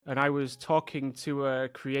and I was talking to a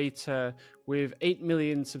creator with 8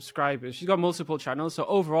 million subscribers. She's got multiple channels, so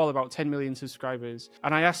overall about 10 million subscribers.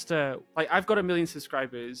 And I asked her, like, I've got 1 million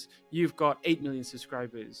subscribers, you've got 8 million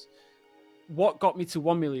subscribers. What got me to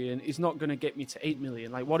 1 million is not going to get me to 8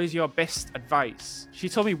 million. Like, what is your best advice? She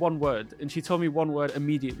told me one word, and she told me one word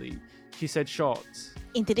immediately. She said shorts.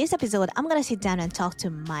 In today's episode, I'm going to sit down and talk to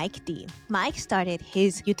Mike D. Mike started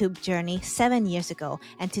his YouTube journey 7 years ago,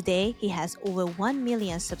 and today he has over 1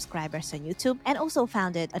 million subscribers on YouTube and also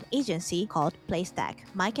founded an agency called Playstack.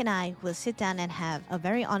 Mike and I will sit down and have a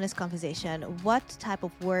very honest conversation what type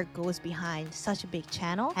of work goes behind such a big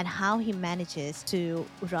channel and how he manages to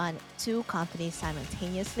run 2 companies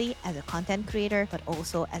simultaneously as a content creator but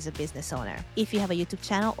also as a business owner. If you have a YouTube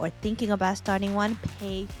channel or thinking about starting one,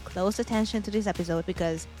 pay close attention to this episode because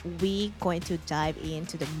we're going to dive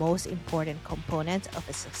into the most important components of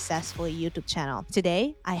a successful YouTube channel.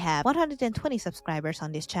 Today, I have 120 subscribers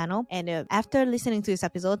on this channel, and after listening to this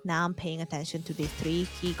episode, now I'm paying attention to these 3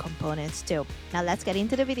 key components too. Now let's get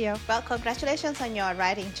into the video. Well, congratulations on your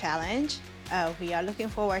writing challenge. We are looking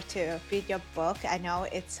forward to read your book. I know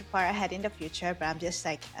it's far ahead in the future, but I'm just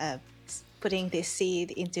like putting this seed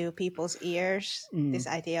into people's ears, this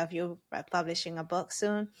idea of you publishing a book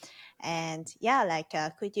soon. And yeah,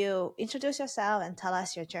 could you introduce yourself and tell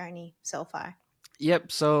us your journey so far?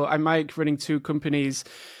 Yep. So I'm Mike, running 2 companies.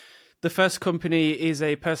 The first company is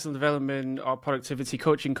a personal development or productivity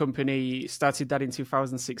coaching company. Started that in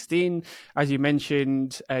 2016. As you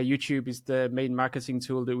mentioned, YouTube is the main marketing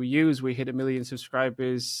tool that we use. We hit 1 million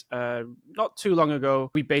subscribers not too long ago.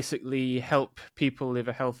 We basically help people live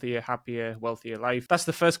a healthier, happier, wealthier life. That's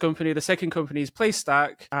the first company. The second company is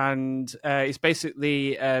Playstack, and it's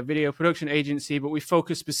basically a video production agency, but we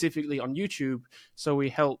focus specifically on YouTube. So we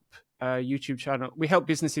help YouTube channel. We help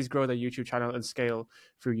businesses grow their YouTube channel and scale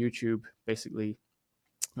through YouTube, basically.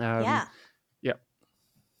 Yeah. Yeah.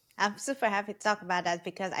 I'm super happy to talk about that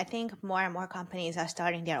because I think more and more companies are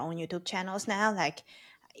starting their own YouTube channels now. Like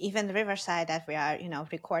even Riverside that we are,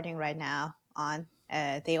 recording right now on,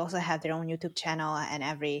 they also have their own YouTube channel, and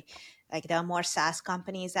there are more SaaS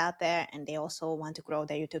companies out there and they also want to grow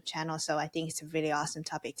their YouTube channel. So I think it's a really awesome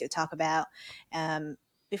topic to talk about.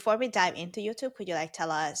 Before we dive into YouTube, could you tell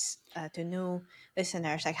us to new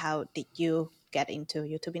listeners, how did you get into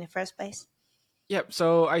YouTube in the first place? Yep.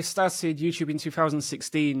 So I started YouTube in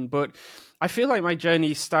 2016, but I feel like my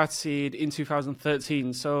journey started in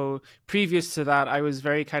 2013. So previous to that, I was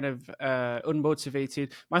very kind of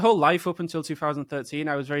unmotivated. My whole life up until 2013,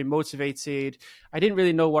 I was very motivated. I didn't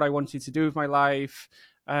really know what I wanted to do with my life.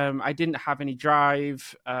 I didn't have any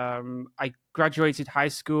drive. I graduated high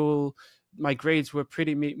school. My grades were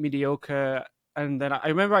pretty mediocre, and then I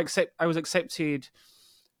remember I was accepted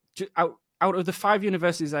out of the 5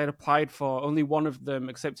 universities I had applied for. Only one of them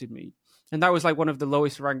accepted me, and that was one of the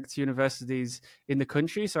lowest ranked universities in the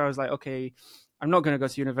country. So I was like, okay, I'm not going to go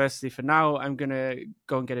to university for now. I'm going to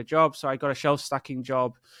go and get a job. So I got a shelf stacking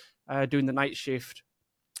job, doing the night shift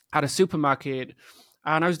at a supermarket,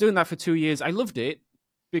 and I was doing that for 2 years. I loved it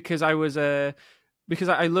because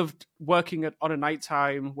I loved working on a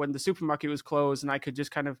nighttime when the supermarket was closed, and I could just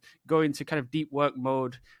kind of go into kind of deep work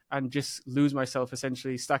mode and just lose myself,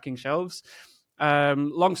 essentially stacking shelves.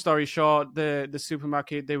 Long story short, the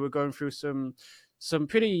supermarket, they were going through some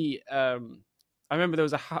pretty. I remember there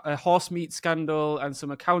was a horse meat scandal and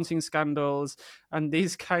some accounting scandals, and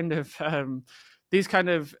this pressure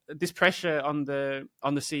on the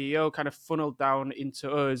CEO kind of funneled down into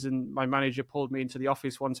us. And my manager pulled me into the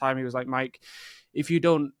office one time. He was like, Mike, if you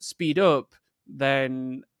don't speed up,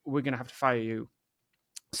 then we're going to have to fire you.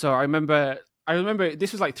 So I remember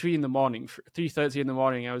this was 3:30 in the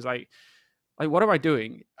morning. I was like, what am I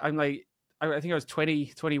doing? I'm like, I think I was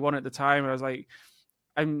 21 at the time. I was like,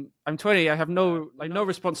 I'm 20. I have no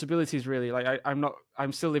responsibilities really.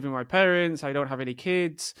 I'm still living with my parents. I don't have any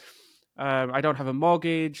kids. I don't have a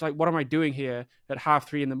mortgage. What am I doing here at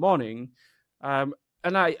 3:30 in the morning?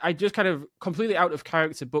 And I just kind of completely out of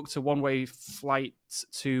character booked a one-way flight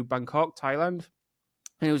to Bangkok, Thailand.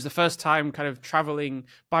 And it was the first time kind of traveling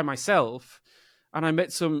by myself. And I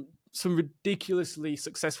met some ridiculously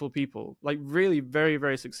successful people, really very,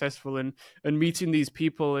 very successful, and meeting these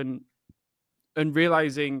people and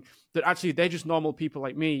realizing that actually they're just normal people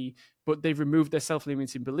like me, but they've removed their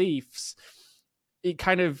self-limiting beliefs. It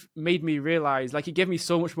kind of made me realize, it gave me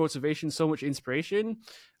so much motivation, so much inspiration.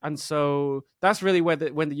 And so that's really when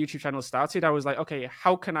the YouTube channel started. I was like, okay,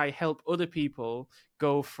 how can I help other people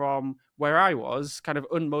go from where I was, kind of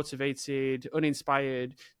unmotivated,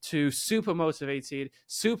 uninspired, to super motivated,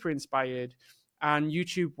 super inspired? And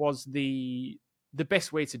YouTube was the the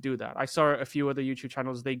best way to do that. I saw a few other YouTube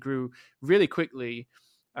channels; they grew really quickly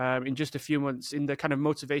in just a few months in the kind of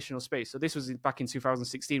motivational space. So this was back in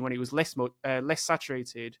 2016 when it was less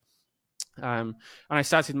saturated, and I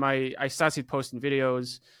started posting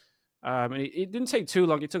videos. And it didn't take too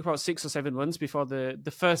long. It took about 6 or 7 months before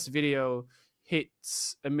the first video hit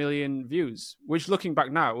 1 million views, which looking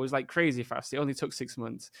back now was like crazy fast. It only took 6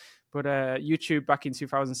 months. But YouTube back in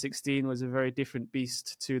 2016 was a very different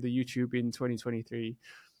beast to the YouTube in 2023.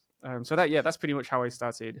 So that's pretty much how I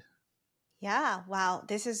started. Yeah, wow.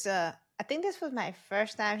 This is I think this was my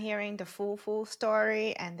first time hearing the full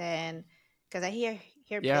story, and then because I hear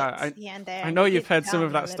Yeah, bits here and there, I and know you you've did heard some tell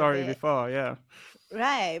of me a that little story bit. before. Yeah.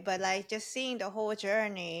 Right, but like just seeing the whole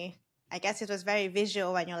journey, I guess it was very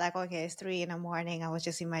visual when you're like, okay, it's 3 in the morning. I was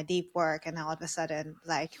just in my deep work, and all of a sudden,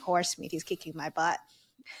 like horse meat is kicking my butt.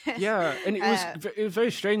 Yeah, and uh, it was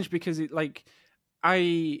very strange because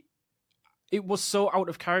I it was so out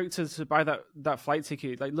of character to buy that flight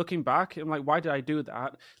ticket. Like looking back, I'm like, why did I do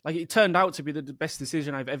that? Like it turned out to be the best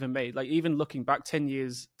decision I've ever made. Like even looking back 10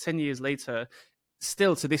 years later,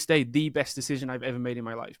 still to this day, the best decision I've ever made in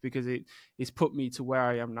my life because it's put me to where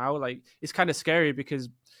I am now. Like it's kind of scary because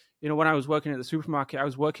when I was working at the supermarket, I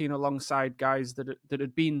was working alongside guys that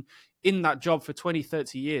had been in that job for 20,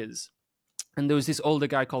 30 years. And there was this older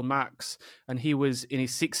guy called Max, and he was in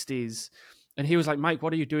his 60s, and he was like, Mike,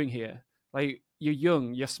 what are you doing here? Like, you're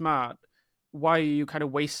young, you're smart. Why are you kind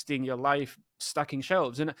of wasting your life stacking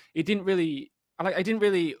shelves? And it didn't really, I didn't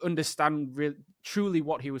really understand truly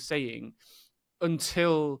what he was saying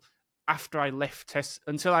until after I left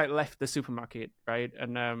until I left the supermarket, right?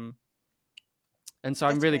 And so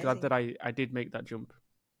I'm that's really glad crazy. that I did make that jump.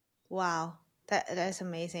 Wow, that's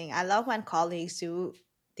amazing. I love when colleagues do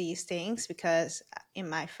these things because in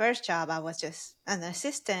my first job, I was just an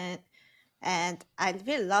assistant and I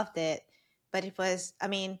really loved it. But it was, I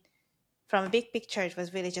mean, from a big picture, it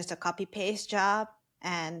was really just a copy paste job.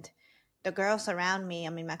 And the girls around me, I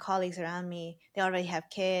mean, my colleagues around me, they already have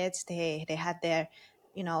kids. They had their,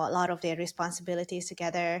 a lot of their responsibilities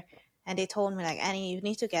together. And they told me like, Annie, you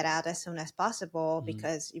need to get out as soon as possible Mm.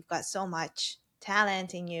 because you've got so much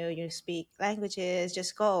talent in you. You speak languages.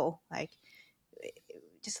 Just go. Like,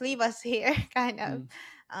 just leave us here, kind of.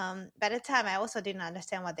 Mm. By the time, I also didn't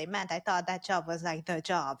understand what they meant. I thought that job was like the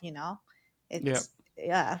job. Yeah.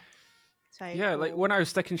 Yeah, it's very Yeah, like cool. when I was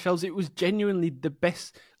stacking shelves, it was genuinely the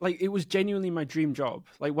best. Like it was genuinely my dream job.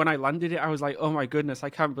 Like when I landed it, I was like, "Oh my goodness, I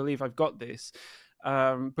can't believe I've got this."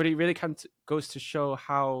 But it really kind of goes to show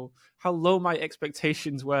how low my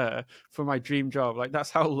expectations were for my dream job. Like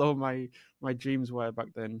that's how low my dreams were back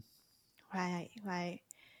then. Right, right.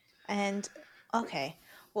 And okay.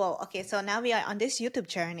 Well, okay, so now we are on this YouTube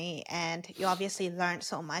journey and you obviously learned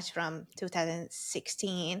so much from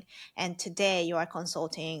 2016 and today you are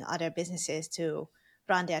consulting other businesses to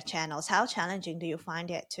run their channels. How challenging do you find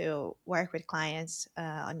it to work with clients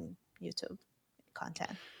on YouTube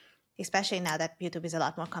content? Especially now that YouTube is a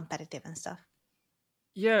lot more competitive and stuff.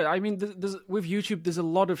 Yeah, I mean, with YouTube, there's a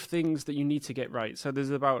lot of things that you need to get right. So there's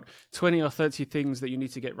about 20 or 30 things that you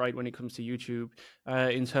need to get right when it comes to YouTube,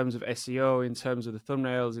 in terms of SEO, in terms of the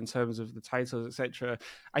thumbnails, in terms of the titles, etc.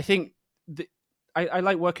 I think I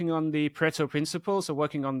like working on the Pareto principle, so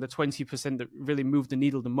working on the 20% that really move the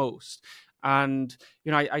needle the most. And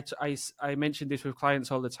I mentioned this with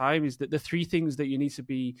clients all the time: is that the three things that you need to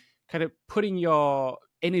be kind of putting your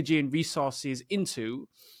energy and resources into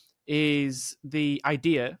is the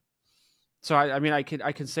idea. So I mean, I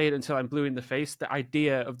can say it until I'm blue in the face. The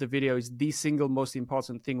idea of the video is the single most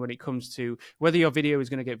important thing when it comes to whether your video is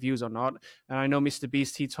going to get views or not. And I know Mr.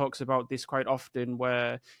 Beast, he talks about this quite often,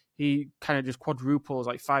 where he kind of just quadruples,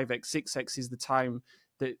 like 5x, 6x is the time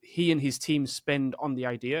that he and his team spend on the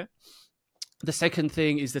idea. The second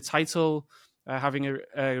thing is the title, having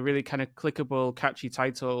a really kind of clickable, catchy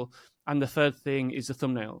title. And the third thing is the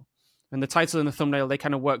thumbnail. And the title and the thumbnail, they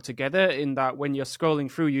kind of work together in that when you're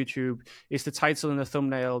scrolling through YouTube, it's the title and the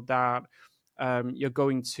thumbnail that you're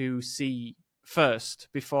going to see first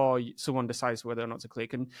before someone decides whether or not to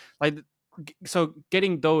click. And like, so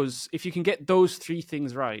getting those, if you can get those three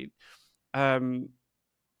things right, um,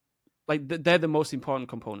 they're the most important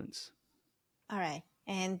components. All right.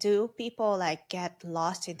 And do people like get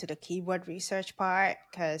lost into the keyword research part?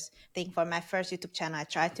 Because I think for my first YouTube channel, I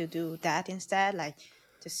tried to do that instead, like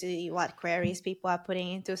to see what queries people are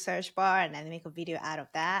putting into search bar and then make a video out of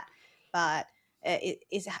that. But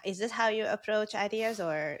is this how you approach ideas,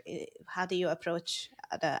 or how do you approach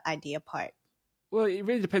the idea part? Well, it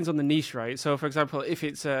really depends on the niche, right? So, for example, if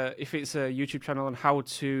it's a YouTube channel on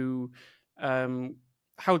um,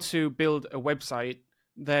 how to build a website,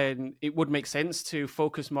 then it would make sense to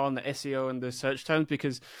focus more on the SEO and the search terms,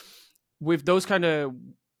 because with those kind of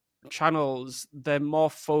channels, they're more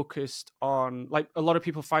focused on, like, a lot of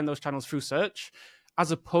people find those channels through search,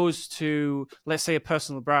 as opposed to, let's say, a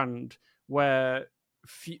personal brand where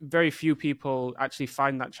very few people actually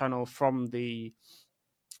find that channel from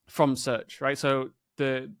search, right? So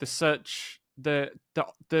the search, the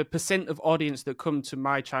percent of audience that come to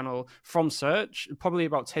my channel from search, probably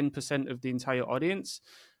about 10% of the entire audience.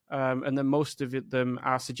 And then most of them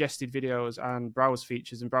are suggested videos and browse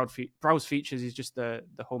features. And browse features is just the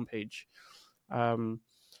homepage.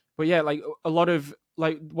 But yeah, like a lot of,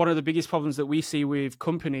 like, one of the biggest problems that we see with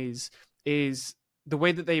companies is the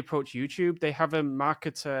way that they approach YouTube. They have a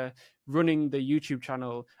marketer running the YouTube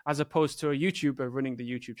channel as opposed to a YouTuber running the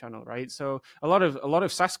YouTube channel, right? So a lot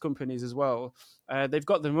of SaaS companies as well, they've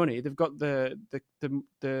got the money, they've got the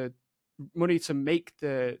money to make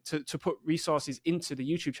to put resources into the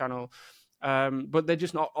YouTube channel, but they're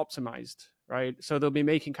just not optimized, right? So they'll be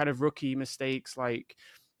making kind of rookie mistakes, like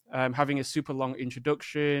having a super long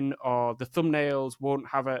introduction, or the thumbnails won't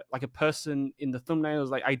have a person in the thumbnails.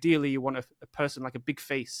 Like, ideally you want a person, like a big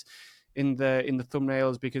face in the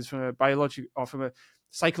thumbnails, because from a biological or from a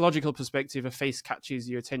psychological perspective, a face catches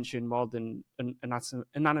your attention more than an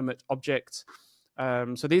inanimate object.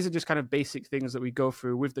 So these are just kind of basic things that we go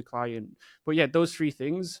through with the client. But yeah, those three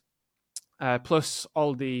things, plus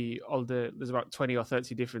all the there's about 20 or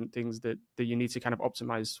 30 different things that you need to kind of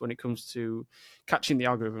optimize when it comes to catching the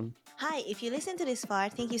algorithm. Hi, if you listen to this far,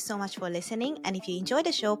 thank you so much for listening. And if you enjoyed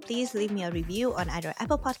the show, please leave me a review on either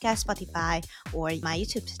Apple Podcast, Spotify, or my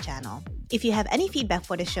YouTube channel. If you have any feedback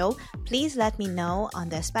for the show, please let me know on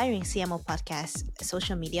the Aspiring CMO Podcast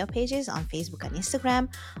social media pages on Facebook and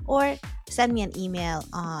Instagram, or send me an email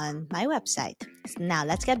on my website. Now,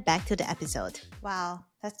 let's get back to the episode. Wow,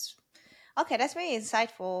 that's very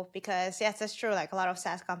insightful, because yes, that's true. Like, a lot of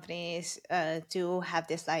SaaS companies do have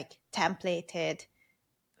this like templated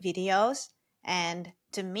videos, and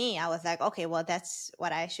to me, I was like, okay, well, that's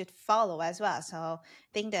what I should follow as well. So I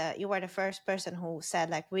think that you were the first person who said,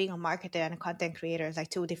 like, being a marketer and a content creator is like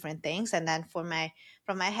two different things. And then from my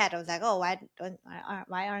head, I was like, oh, why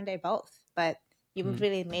aren't they both? But you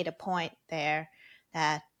really made a point there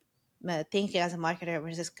that thinking as a marketer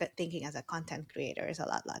versus thinking as a content creator is a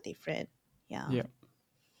lot different.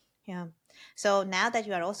 Yeah. So now that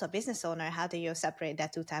you are also a business owner, how do you separate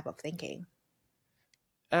that two type of thinking?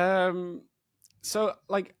 So,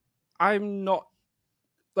 like, I'm not,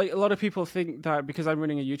 like, a lot of people think that because I'm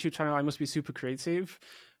running a YouTube channel, I must be super creative.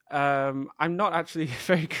 I'm not actually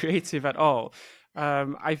very creative at all.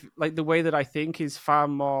 I like, the way that I think is far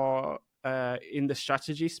more in the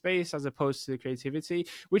strategy space as opposed to the creativity,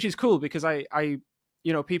 which is cool, because I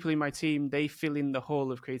people in my team, they fill in the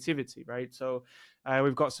hole of creativity, right? So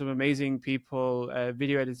we've got some amazing people,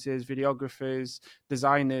 video editors, videographers,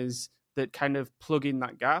 designers, that kind of plug in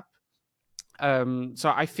that gap.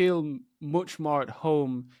 So I feel much more at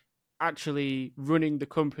home actually running the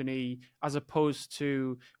company, as opposed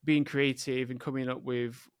to being creative and coming up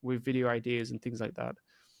with video ideas and things like that.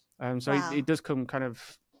 So Wow. it does come kind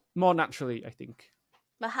of more naturally, I think.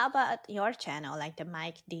 But how about your channel, like the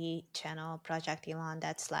Mike D channel, Project Elon?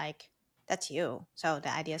 That's you. So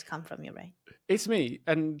the ideas come from you, right? It's me,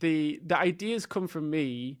 and the ideas come from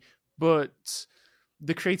me, but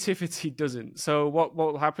the creativity doesn't. So what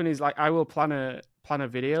will happen is, like, I will plan a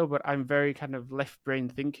video, but I'm very kind of left brain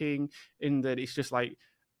thinking, in that it's just like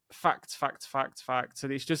fact. So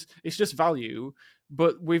it's just value.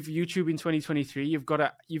 But with YouTube in 2023, you've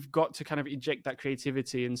got to kind of inject that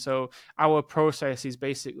creativity. And so our process is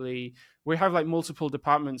basically, we have like multiple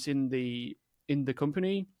departments in the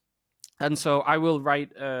company. And so I will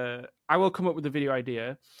come up with a video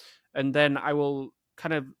idea, and then I will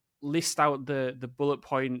kind of list out the bullet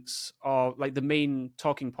points, or like the main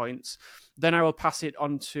talking points. Then I will pass it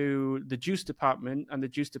on to the juice department, and the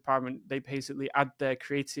juice department, they basically add their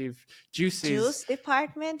creative juices. Juice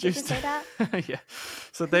department? Did you say that? Yeah.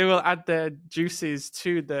 So they will add their juices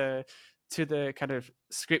to the kind of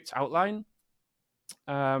script outline.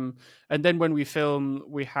 And then when we film,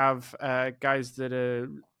 we have guys that are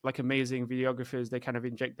like amazing videographers. They kind of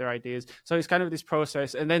inject their ideas. So it's kind of this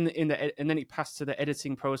process, and then it passed to the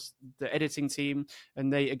editing team,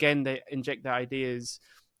 and they inject their ideas,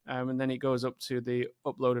 and then it goes up to the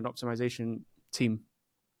upload and optimization team.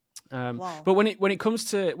 But when it comes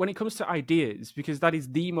to ideas, because that is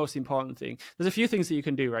the most important thing, there's a few things that you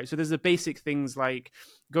can do, right? So there's the basic things, like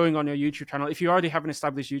going on your YouTube channel. If you already have an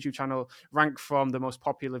established YouTube channel, rank from the most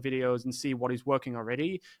popular videos and see what is working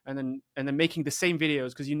already, and then making the same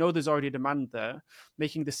videos, because there's already demand there,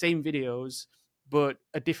 making the same videos, but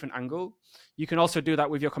a different angle. You can also do that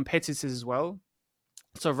with your competitors as well.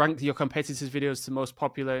 So rank your competitors' videos to most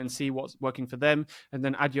popular and see what's working for them, and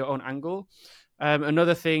then add your own angle.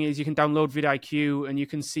 Another thing is you can download vidIQ and you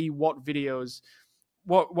can see what videos.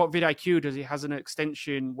 What vidIQ does, it has an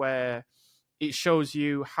extension where it shows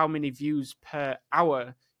you how many views per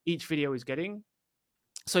hour each video is getting.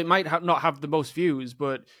 So it might not have the most views,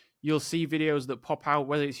 but you'll see videos that pop out,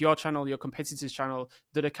 whether it's your channel, your competitor's channel,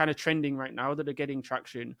 that are kind of trending right now, that are getting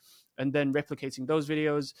traction, and then replicating those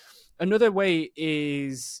videos. Another way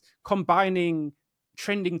is combining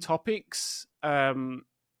trending topics.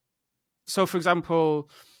 So, for example,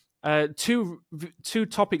 two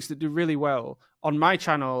topics that do really well on my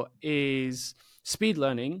channel is speed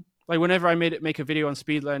learning. Like whenever I make a video on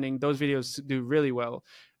speed learning, those videos do really well.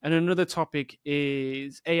 And another topic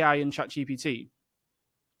is AI and ChatGPT.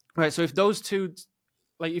 Right. So if those two,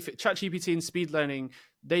 like if ChatGPT and speed learning,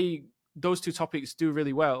 those two topics do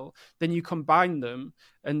really well, then you combine them,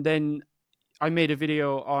 and then I made a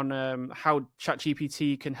video on how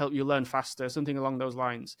ChatGPT can help you learn faster, something along those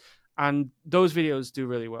lines. And those videos do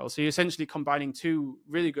really well. So you're essentially combining two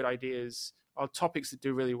really good ideas or topics that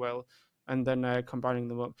do really well, and then combining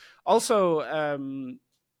them up. Also,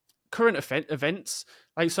 current events.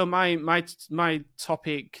 Like, so my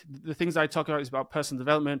topic, the things I talk about is about personal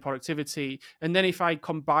development, productivity, and then if I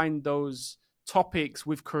combine those topics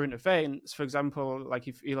with current events, for example, like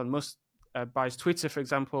if Elon Musk buys Twitter, for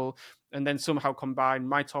example, and then somehow combine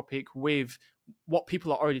my topic with what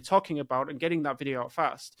people are already talking about and getting that video out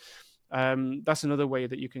fast. That's another way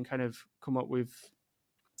that you can kind of come up with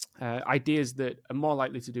ideas that are more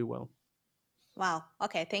likely to do well. Wow.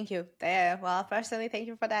 Okay. Thank you. Well, personally, thank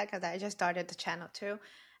you for that, because I just started the channel too,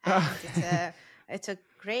 and it's a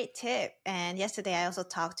great tip. And yesterday, I also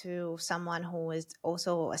talked to someone who is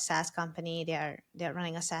also a SaaS company. They're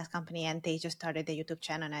running a SaaS company, and they just started the YouTube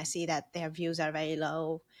channel. And I see that their views are very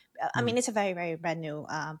low. I mean, it's a very, very brand new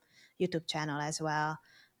YouTube channel as well.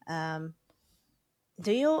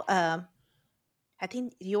 Do you? I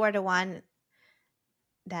think you are the one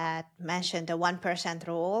that mentioned the 1%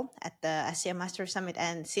 rule at the SEO Master Summit.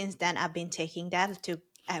 And since then, I've been taking that to,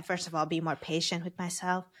 first of all, be more patient with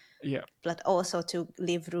myself, Yeah. but also to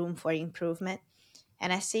leave room for improvement.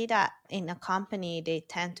 And I see that in a company, they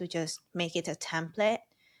tend to just make it a template.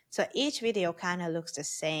 So each video kind of looks the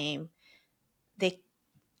same. They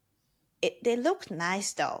look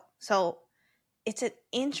nice though. So it's an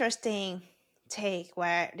interesting take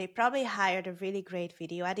where they probably hired a really great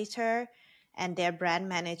video editor and their brand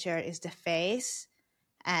manager is the face,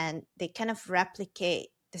 and they kind of replicate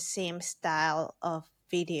the same style of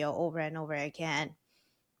video over and over again,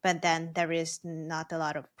 but then there is not a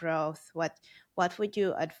lot of growth. What would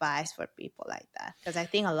you advise for people like that? Because I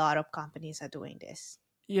think a lot of companies are doing this.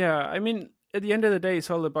 Yeah, I mean, at the end of the day, it's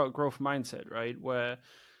all about growth mindset, right? Where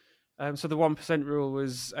so the 1% rule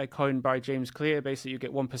was coined by James Clear. Basically, you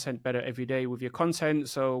get 1% better every day with your content.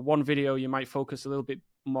 So one video, you might focus a little bit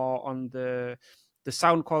more on the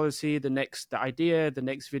sound quality, the idea, the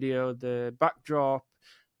next video, the backdrop.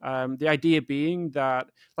 The idea being that,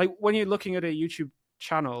 like, when you're looking at a YouTube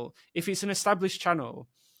channel, if it's an established channel,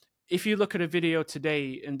 if you look at a video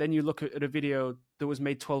today and then you look at a video that was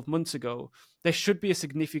made 12 months ago, there should be a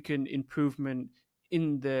significant improvement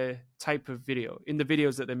in the type of video, in the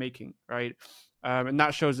videos that they're making, right? And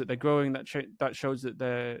that shows that they're growing. That shows that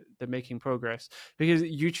they're making progress, because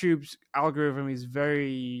YouTube's algorithm is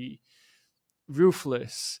very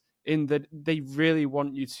ruthless in that they really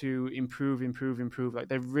want you to improve. Like,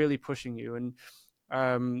 they're really pushing you. And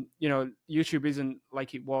YouTube isn't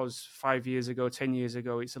like it was 5 years ago, 10 years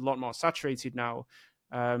ago. It's a lot more saturated now.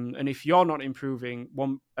 And if you're not improving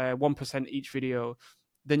 1% each video,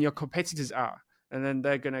 then your competitors are, and then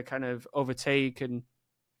they're going to kind of overtake. And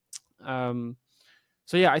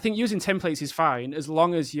so yeah, I think using templates is fine as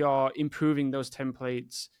long as you're improving those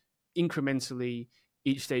templates incrementally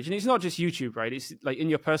each stage. And it's not just YouTube, right? It's like in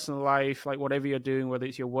your personal life, like whatever you're doing, whether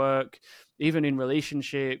it's your work, even in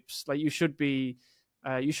relationships, like you shouldn't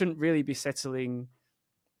really be settling.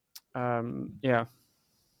 Yeah,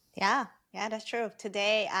 that's true.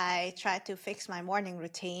 Today I tried to fix my morning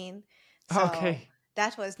routine, so okay.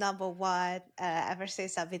 that was number one. Ever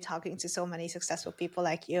since I've been talking to so many successful people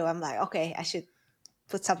like you, I'm like, okay, I should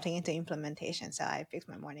put something into implementation. So I fixed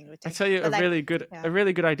my morning I routine. tell you, But a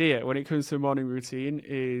really good idea when it comes to morning routine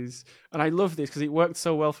is, and I love this because it worked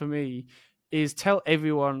so well for me, is tell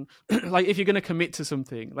everyone, like, if you're going to commit to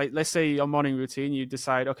something, like let's say your morning routine, you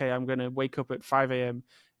decide, okay, I'm going to wake up at 5 a.m.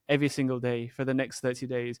 every single day for the next 30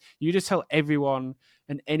 days. You just tell everyone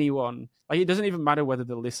and anyone, like, it doesn't even matter whether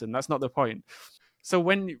they'll listen. That's not the point. So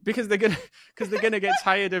because they're gonna get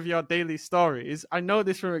tired of your daily stories. I know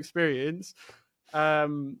this from experience.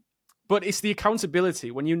 But it's the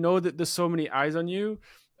accountability when you know that there's so many eyes on you.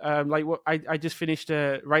 Like what I just finished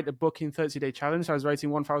write a book in 30-day challenge. So I was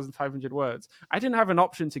writing 1,500 words. I didn't have an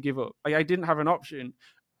option to give up. Like I didn't have an option.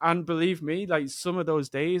 And believe me, like some of those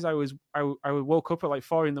days, I woke up at like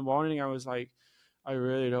 4 a.m. I was like, I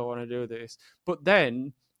really don't want to do this. But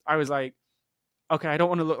then I was like, okay, I don't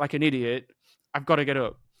want to look like an idiot. I've got to get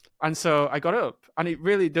up. And so I got up, and it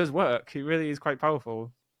really does work. It really is quite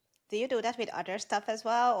powerful. Do you do that with other stuff as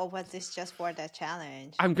well, or was this just for the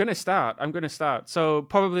challenge? I'm gonna start. I'm gonna start. So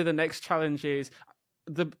probably the next challenge is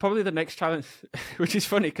probably the next challenge, which is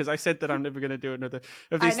funny because I said that I'm never gonna do another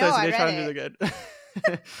of I these know, 30 I day read challenges it.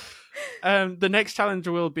 again. The next challenge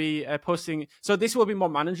will be posting. So this will be more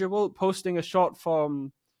manageable. Posting a short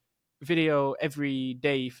form video every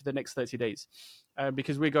day for the next 30 days.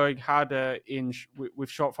 Because we're going harder with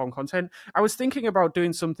short form content. I was thinking about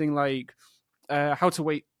doing something like how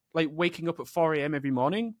to waking up at 4 a.m. every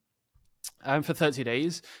morning for 30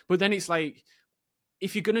 days. But then it's like,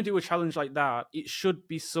 if you're going to do a challenge like that, it should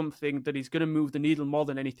be something that is going to move the needle more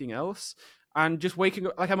than anything else. And just waking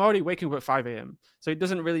up, like I'm already waking up at 5 a.m. So it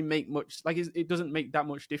doesn't really make much, like it doesn't make that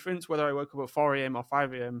much difference whether I wake up at 4 a.m. or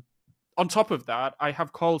 5 a.m. On top of that, I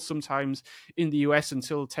have calls sometimes in the US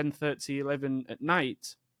until 10:30, 11 at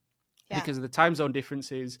night Yeah. because of the time zone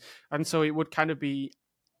differences. And so it would kind of be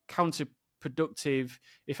counterproductive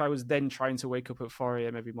if I was then trying to wake up at 4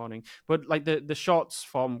 a.m. every morning. But like the shorts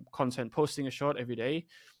form content, posting a short every day,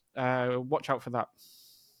 watch out for that.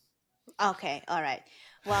 Okay, all right.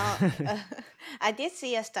 Well, I did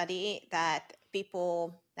see a study that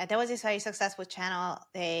that there was this very successful channel.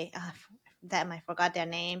 I forgot their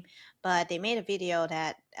name, but they made a video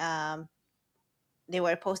that they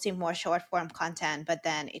were posting more short form content, but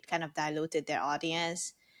then it kind of diluted their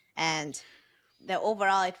audience. And the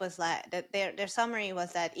overall, it was like their summary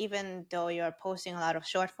was that even though you're posting a lot of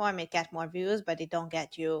short form, it gets more views, but it don't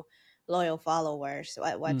get you loyal followers.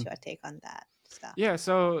 What's your take on that stuff? Yeah,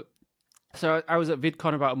 so I was at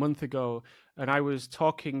VidCon about a month ago, and I was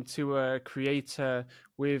talking to a creator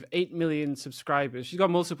with 8 million subscribers. She's got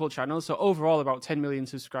multiple channels, so overall about 10 million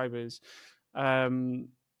subscribers. Um,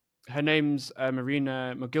 Her name's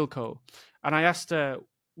Marina Mogilko, and I asked her,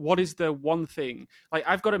 "What is the one thing? Like,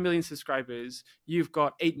 I've got 1 million subscribers, you've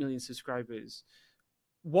got 8 million subscribers.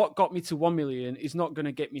 What got me to 1 million is not going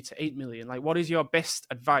to get me to 8 million. Like, what is your best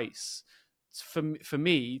advice for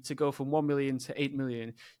me to go from 1 million to 8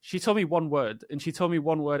 million?" She told me one word, and she told me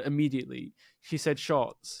one word immediately. She said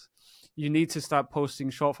shorts. You need to start posting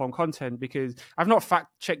short form content, because I've not fact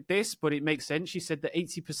checked this, but it makes sense. She said that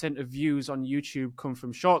 80% of views on YouTube come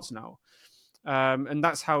from shorts now. And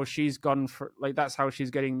that's how she's gone for, like, that's how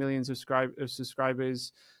she's getting millions of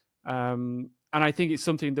subscribers. And I think it's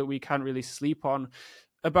something that we can't really sleep on.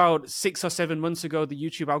 About 6 or 7 months ago, the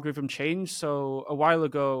YouTube algorithm changed. So a while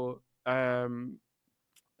ago,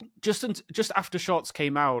 just after shorts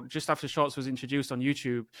came out, just after shorts was introduced on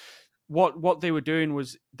YouTube, what they were doing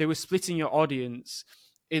was they were splitting your audience,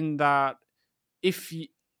 in that if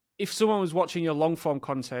someone was watching your long form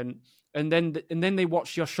content and then they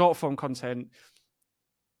watched your short form content,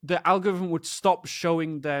 the algorithm would stop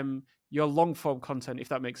showing them your long form content, if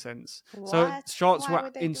that makes sense. So What? shorts Why were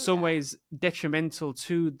would they in do some that? ways detrimental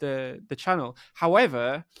to the channel.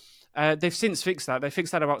 However, they've since fixed that. They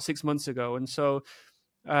fixed that about 6 months ago, and so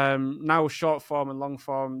now short form and long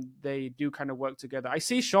form, they do kind of work together. I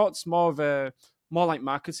see shorts more like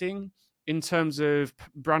marketing, in terms of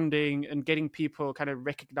branding and getting people kind of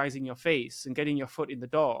recognizing your face and getting your foot in the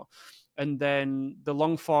door. And then the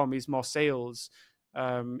long form is more sales,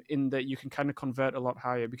 in that you can kind of convert a lot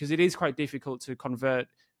higher, because it is quite difficult to convert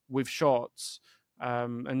with shorts.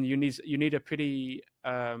 And you need a pretty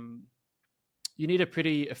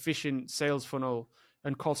efficient sales funnel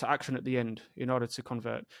and call to action at the end in order to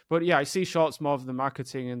convert. But yeah, I see shorts more of the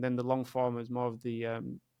marketing, and then the long form is more of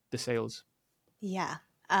the sales. Yeah.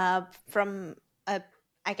 From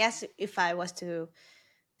I guess if I was to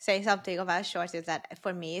say something about shorts, is that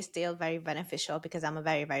for me it's still very beneficial because I'm a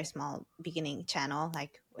very, very small beginning channel.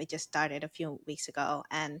 Like we just started a few weeks ago.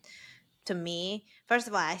 And to me, first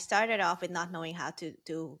of all, I started off with not knowing how to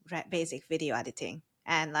do basic video editing.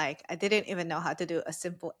 And like, I didn't even know how to do a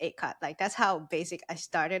simple 8-cut. Like that's how basic I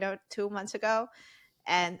started out 2 months ago.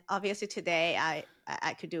 And obviously today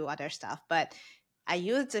I could do other stuff, but I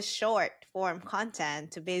used the short form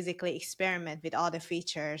content to basically experiment with all the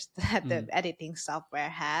features that the editing software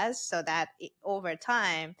has, so that over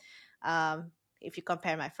time, um, if you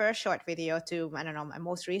compare my first short video to, I don't know, my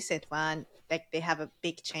most recent one, like they have a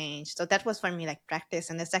big change. So that was for me like practice.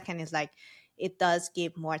 And the second is like, it does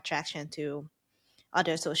give more traction to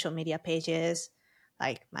other social media pages,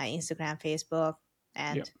 like my Instagram, Facebook,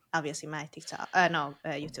 Yeah. and obviously my TikTok,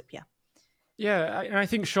 YouTube. Yeah. Yeah, and I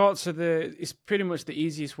think shorts are it's pretty much the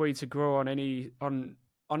easiest way to grow on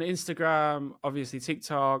on Instagram, obviously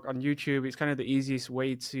TikTok, on YouTube. It's kind of the easiest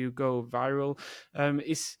way to go viral.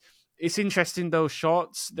 It's interesting though.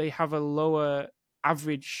 Shorts, they have a lower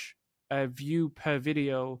average view per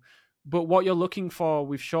video, but what you're looking for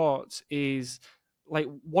with shorts is like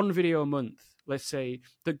one video a month, let's say,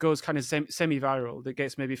 that goes kind of semi-viral, that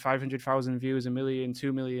gets maybe 500,000 views, a million,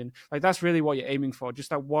 2 million. Like that's really what you're aiming for, just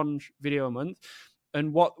that one video a month.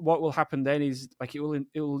 And what will happen then is like it will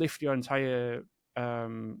lift your entire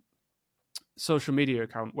social media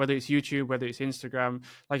account, whether it's YouTube, whether it's Instagram.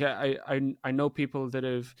 Like I know people that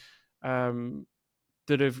have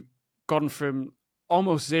gone from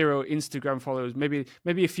almost zero Instagram followers, maybe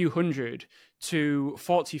a few hundred, to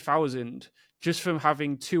 40,000, just from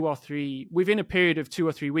having two or three, within a period of 2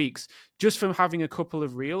 or 3 weeks, just from having a couple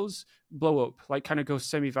of reels blow up, like kind of go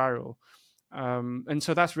semi-viral. And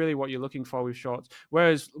so that's really what you're looking for with shorts.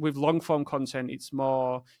 Whereas with long form content, it's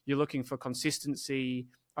more you're looking for consistency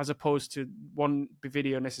as opposed to one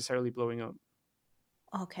video necessarily blowing up.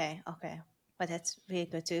 Okay. Okay. But that's really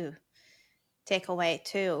good to take away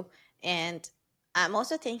too. And I'm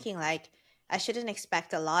also thinking like I shouldn't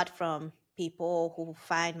expect a lot from people who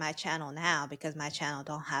find my channel now because my channel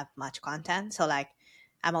don't have much content. So like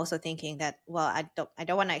I'm also thinking that well I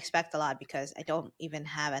don't want to expect a lot because I don't even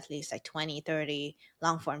have at least like 20, 30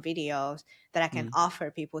 long form videos that I can Mm. offer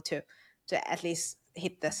people to at least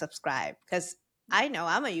hit the subscribe because I know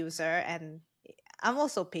I'm a user and I'm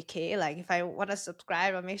also picky. Like if I want to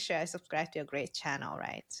subscribe, I'll make sure I subscribe to a great channel,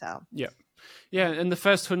 right? So Yeah. Yeah, and the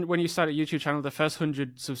first when you start a YouTube channel, the first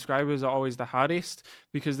 100 subscribers are always the hardest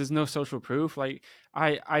because there's no social proof. Like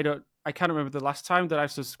I can't remember the last time that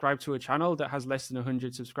I've subscribed to a channel that has less than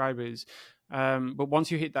 100 subscribers. But once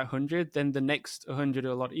you hit that 100, then the next 100 are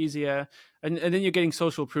a lot easier, and then you're getting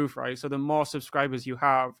social proof, right? So the more subscribers you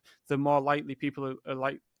have, the more likely people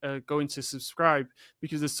are going to subscribe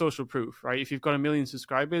because there's social proof, right? If you've got 1 million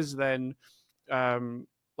subscribers, then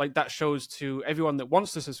like that shows to everyone that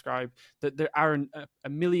wants to subscribe that there are 1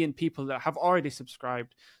 million people that have already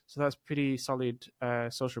subscribed. So that's pretty solid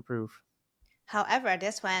social proof. however,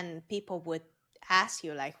 that's when people would ask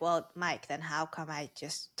you like, well, Mike, then how come I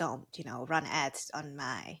just don't, run ads on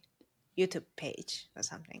my YouTube page or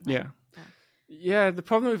something like Yeah. that? Yeah, the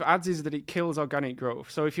problem with ads is that it kills organic growth.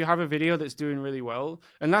 So if you have a video that's doing really well,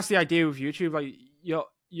 and that's the idea with YouTube, like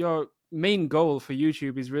your main goal for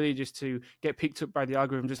YouTube is really just to get picked up by the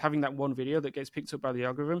algorithm, just having that one video that gets picked up by the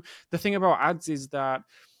algorithm. The thing about ads is that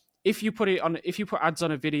if you put ads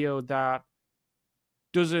on a video that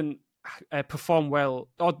doesn't perform well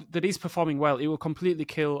or that is performing well, it will completely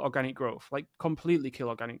kill organic growth, like completely kill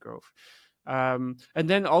organic growth. And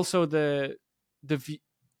then also the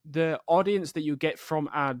audience that you get from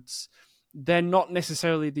ads, they're not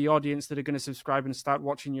necessarily the audience that are going to subscribe and start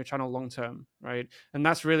watching your channel long term, right? And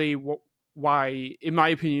that's really why, in my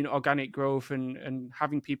opinion, organic growth and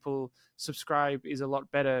having people subscribe is a lot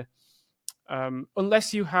better.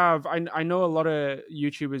 Unless you have, I know a lot of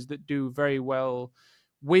YouTubers that do very well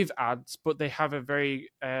with ads, but they have a very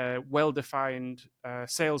well-defined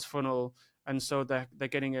sales funnel, and so they're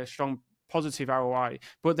getting a strong positive ROI.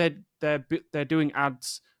 But they're doing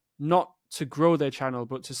ads not to grow their channel,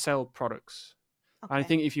 but to sell products. And I Okay.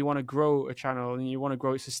 think if you want to grow a channel and you want to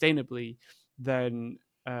grow it sustainably, then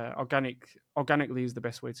organically is the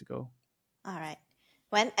best way to go. All right.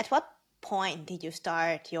 At what point did you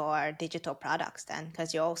start your digital products then?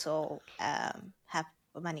 Because you also have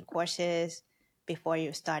many courses before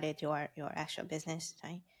you started your actual business,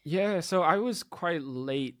 right? Yeah, so I was quite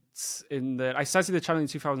late in that. I started the channel in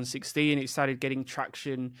 2016. It started getting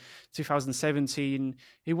traction 2017.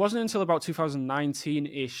 It wasn't until about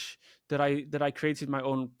 2019-ish that I created my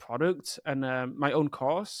own product and my own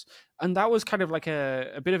course, and that was kind of like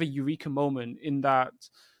a bit of a eureka moment in that.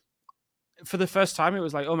 For the first time, it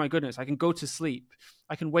was like, oh my goodness, I can go to sleep,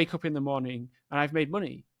 I can wake up in the morning, and I've made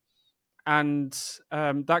money. And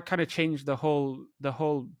that kind of changed the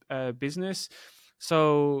whole business.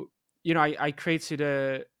 So I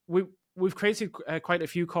created we've created quite a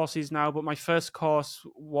few courses now, but my first course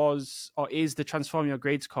was or is the Transform Your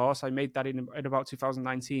Grades course. I made that in about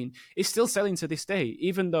 2019. It's still selling to this day,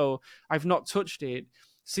 even though I've not touched it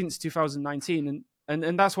since 2019.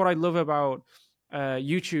 And that's what I love about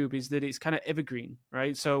YouTube is that it's kind of evergreen,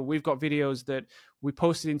 right? So we've got videos that we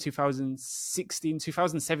posted in 2016,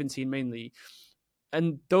 2017 mainly,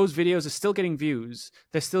 and those videos are still getting views.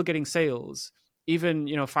 They're still getting sales, even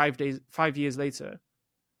 5 years later.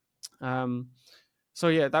 Um, so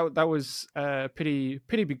yeah, that was a pretty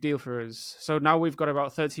big deal for us. So now we've got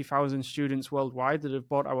about 30,000 students worldwide that have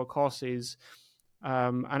bought our courses.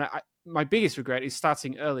 And my biggest regret is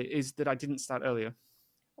starting early. Is that I didn't start earlier.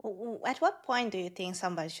 At what point do you think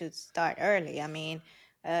somebody should start early? I mean,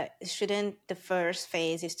 shouldn't the first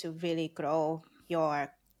phase is to really grow your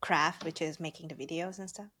craft, which is making the videos and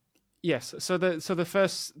stuff? Yes. So the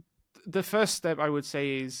first step I would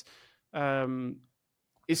say um,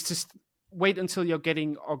 is to wait until you're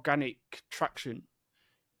getting organic traction,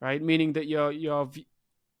 right? Meaning that your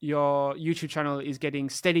YouTube channel is getting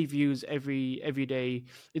steady views every day.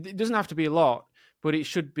 It doesn't have to be a lot, but it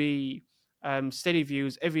should be steady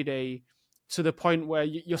views every day to the point where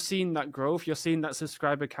you're seeing that growth. You're seeing that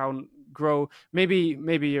subscriber count grow. Maybe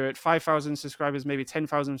you're at 5,000 subscribers, maybe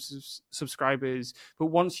 10,000 subscribers. But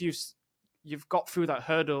once you've got through that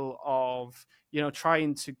hurdle of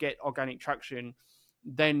trying to get organic traction,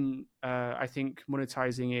 then I think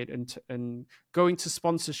monetizing it and going to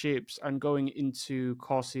sponsorships and going into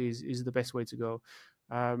courses is the best way to go.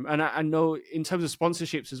 And I know in terms of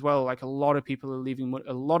sponsorships as well, like a lot of people are leaving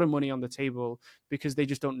a lot of money on the table because they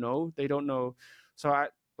just don't know. They don't know. So I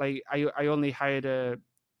only hired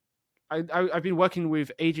I've been working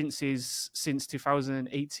with agencies since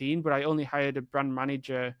 2018, but I only hired a brand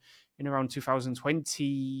manager in around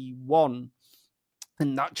 2021,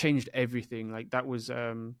 and that changed everything. Like that was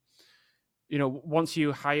once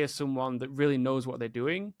you hire someone that really knows what they're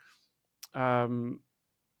doing, um,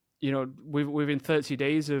 within 30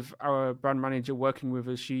 days of our brand manager working with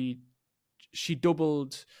us, she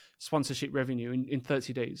doubled sponsorship revenue in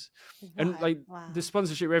 30 days. And What? like the Wow.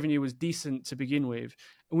 sponsorship revenue was decent to begin with,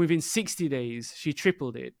 and within 60 days she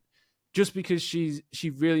tripled it, just because she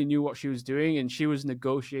really knew what she was doing and she was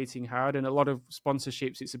negotiating hard. And a lot of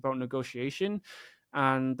sponsorships, it's about negotiation.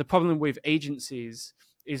 And the problem with agencies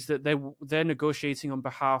is that they're negotiating on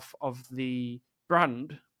behalf of the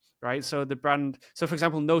brand, right? So the brand, so for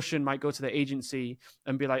example, Notion might go to the agency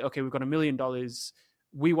and be like, okay, we've got $1 million,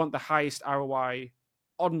 we want the highest ROI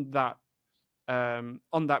on that $1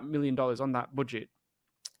 million on that budget.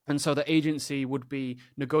 And so the agency would be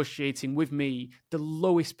negotiating with me the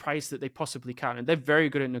lowest price that they possibly can. And they're very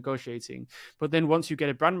good at negotiating. But then once you get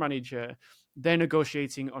a brand manager, they're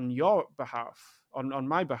negotiating on your behalf, on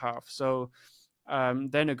my behalf. So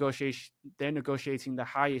they're negotiating the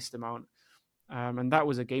highest amount. And that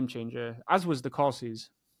was a game changer, as was the courses.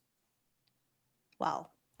 Wow.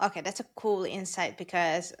 Okay, that's a cool insight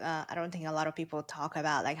because I don't think a lot of people talk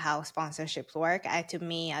about like how sponsorships work. To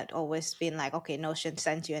me, I'd always been like, okay, Notion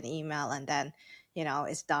sends you an email and then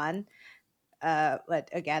it's done. But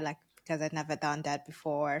again, like because I've never done that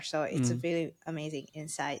before, so it's a Mm, really amazing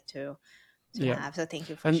insight to yeah. have. So thank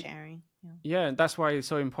you for And sharing. Yeah. yeah, and that's why it's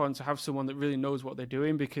so important to have someone that really knows what they're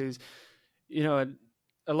doing, because you know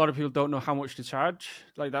a lot of people don't know how much to charge.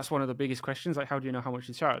 Like that's one of the biggest questions, like how do you know how much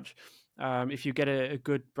to charge? If you get a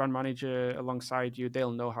good brand manager alongside you,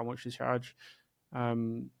 they'll know how much to charge.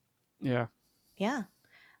 um, yeah. Yeah.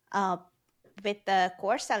 Uh, with the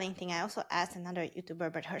course selling thing, I also asked another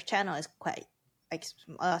YouTuber, but her channel is quite like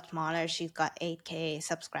a lot smaller. She's got 8K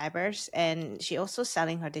subscribers, and she also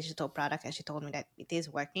selling her digital product, and she told me that it is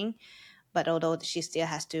working. But although she still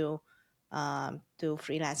has to do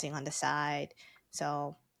freelancing on the side,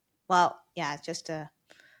 so well, yeah, just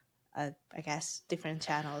I guess different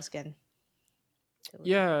channels can do that.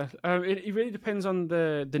 Yeah, it really depends on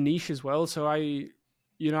the niche as well. So I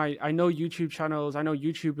know YouTube channels. I know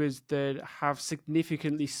YouTubers that have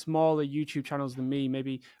significantly smaller YouTube channels than me,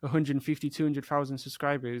 maybe 150, 200,000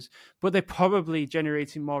 subscribers, but they're probably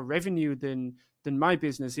generating more revenue than my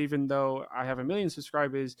business, even though I have 1 million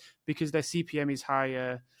subscribers, because their CPM is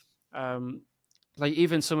higher. Um, like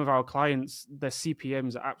even some of our clients, their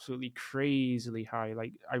CPMs are absolutely crazily high.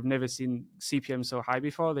 Like I've never seen CPM so high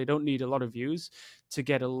before. They don't need a lot of views to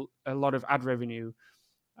get a lot of ad revenue.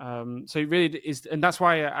 So it really is, and that's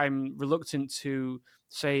why I'm reluctant to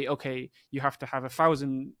say, okay, you have to have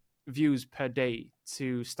 1,000 views per day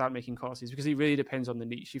to start making courses, because it really depends on the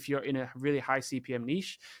niche. If you're in a really high CPM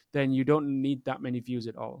niche, then you don't need that many views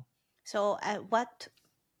at all. So, what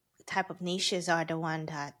type of niches are the one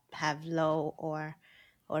that have low or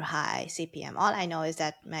high CPM? All I know is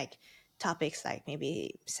that like topics like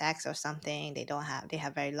maybe sex or something, they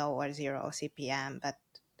have very low or zero CPM, but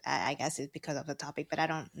I guess it's because of the topic. But I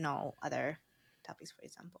don't know other. topics, for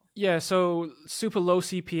example? Yeah, so super low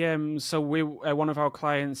CPM. So we one of our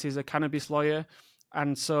clients is a cannabis lawyer,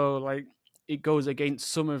 and so like it goes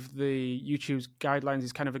against some of the YouTube's guidelines.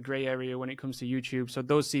 It's kind of a gray area when it comes to YouTube. So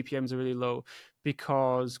those CPMs are really low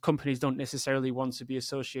because companies don't necessarily want to be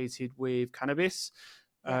associated with cannabis.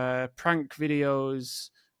 Yeah. Prank videos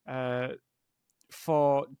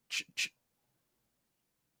for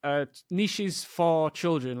niches for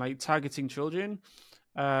children, like targeting children,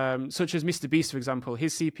 such as Mr. Beast, for example.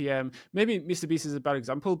 His CPM, maybe Mr. Beast is a bad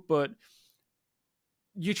example, but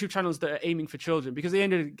YouTube channels that are aiming for children, because at the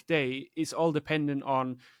end of the day, it's all dependent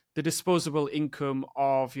on the disposable income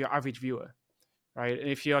of your average viewer. Right. And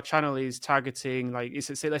if your channel is targeting, like,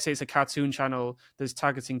 let's say it's a cartoon channel that's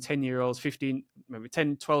targeting 10-year-olds, 15, maybe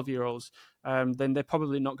 10, 12-year-olds, then they're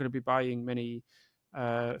probably not going to be buying many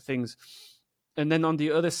things. And then on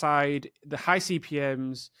the other side, the high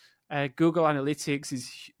CPMs, Google Analytics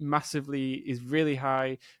is really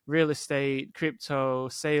high. Real estate, crypto,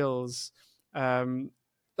 sales,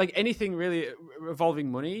 like anything really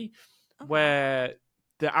revolving money, Okay. where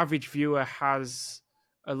the average viewer has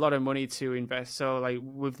a lot of money to invest. So, like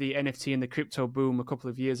with the NFT and the crypto boom a couple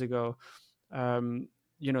of years ago,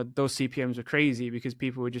 those CPMs were crazy because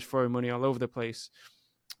people were just throwing money all over the place.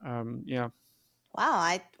 Yeah.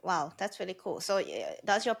 Wow, that's really cool. So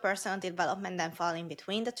does your personal development then fall in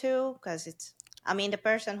between the two? Because I mean, the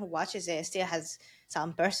person who watches it still has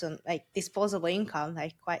some like disposable income,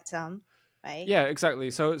 like quite some, right? Yeah,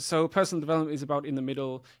 exactly. So personal development is about in the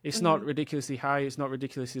middle. It's not Mm-hmm. ridiculously high. It's not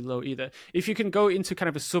ridiculously low either. If you can go into kind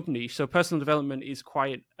of a sub niche, so personal development is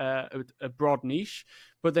quite a broad niche.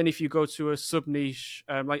 But then if you go to a sub niche,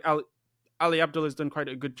 like Ali Abdul has done quite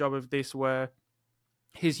a good job of this, where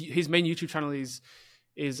his main YouTube channel is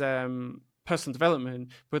personal development,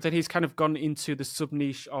 but then he's kind of gone into the sub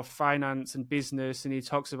niche of finance and business, and he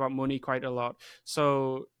talks about money quite a lot.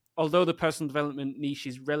 So although the personal development niche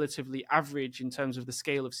is relatively average in terms of the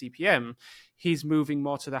scale of CPM, he's moving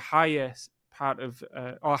more to the higher part of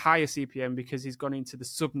or higher CPM because he's gone into the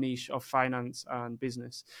sub niche of finance and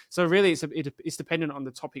business. So really, it's dependent on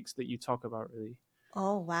the topics that you talk about, really.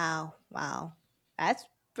 Oh, wow. That's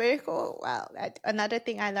pretty cool. Wow. Another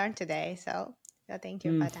thing I learned today. So thank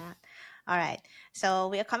you Hmm. for that. All right. So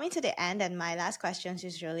we are coming to the end, and my last question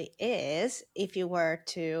usually is, if you were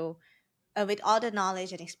to, with all the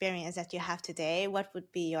knowledge and experience that you have today, what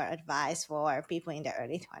would be your advice for people in their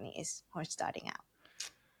early 20s who are starting out?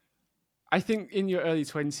 I think in your early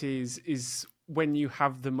 20s is when you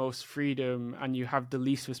have the most freedom and you have the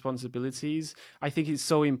least responsibilities. I think it's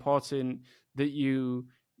so important that you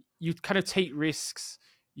kind of take risks,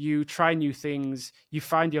 you try new things, you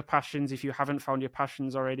find your passions if you haven't found your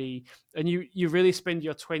passions already, and you really spend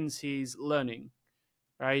your 20s learning,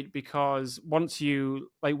 right? Because once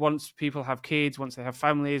people have kids, once they have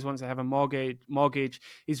families, once they have a mortgage,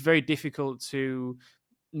 it's very difficult to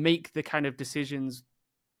make the kind of decisions,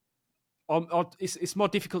 or it's more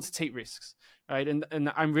difficult to take risks, right? And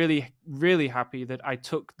I'm really happy that I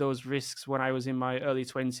took those risks when I was in my early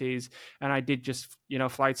 20s, and I did just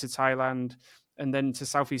fly to Thailand and then to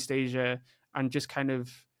Southeast Asia, and just kind of,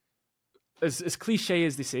 as cliche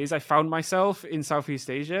as this is, I found myself in Southeast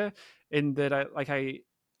Asia, in that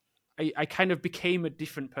I kind of became a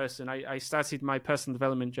different person. I started my personal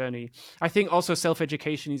development journey. I think also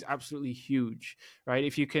self-education is absolutely huge, right?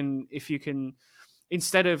 If you can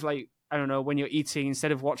instead of, like, I don't know, when you're eating,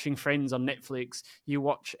 instead of watching Friends on Netflix, you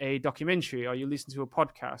watch a documentary or you listen to a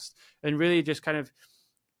podcast, and really just kind of,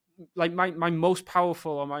 like, my most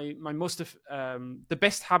powerful, or my most the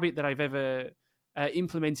best habit that I've ever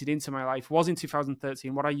implemented into my life was in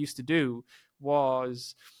 2013. What I used to do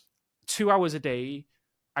was 2 hours a day,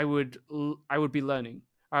 I would be learning.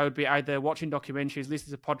 I would be either watching documentaries,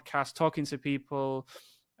 listening to podcasts, talking to people,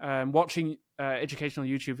 watching educational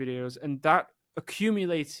YouTube videos, and that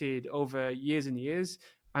accumulated over years and years,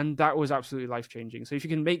 and that was absolutely life changing. So if you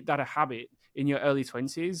can make that a habit in your early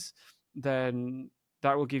 20s, then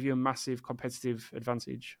that will give you a massive competitive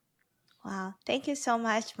advantage. Wow. Thank you so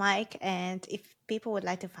much, Mike. And if people would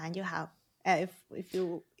like to find you, how, if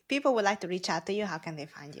people would like to reach out to you, how can they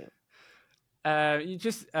find you? You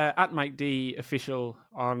just at Mike D official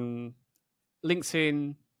on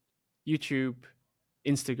LinkedIn, YouTube,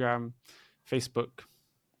 Instagram, Facebook.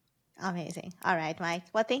 Amazing. All right, Mike.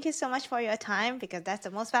 Well, thank you so much for your time, because that's the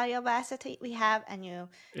most valuable asset we have, and you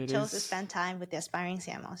It chose to is. spend time with the aspiring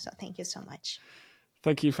CMO. So thank you so much.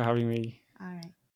 Thank you for having me. All right.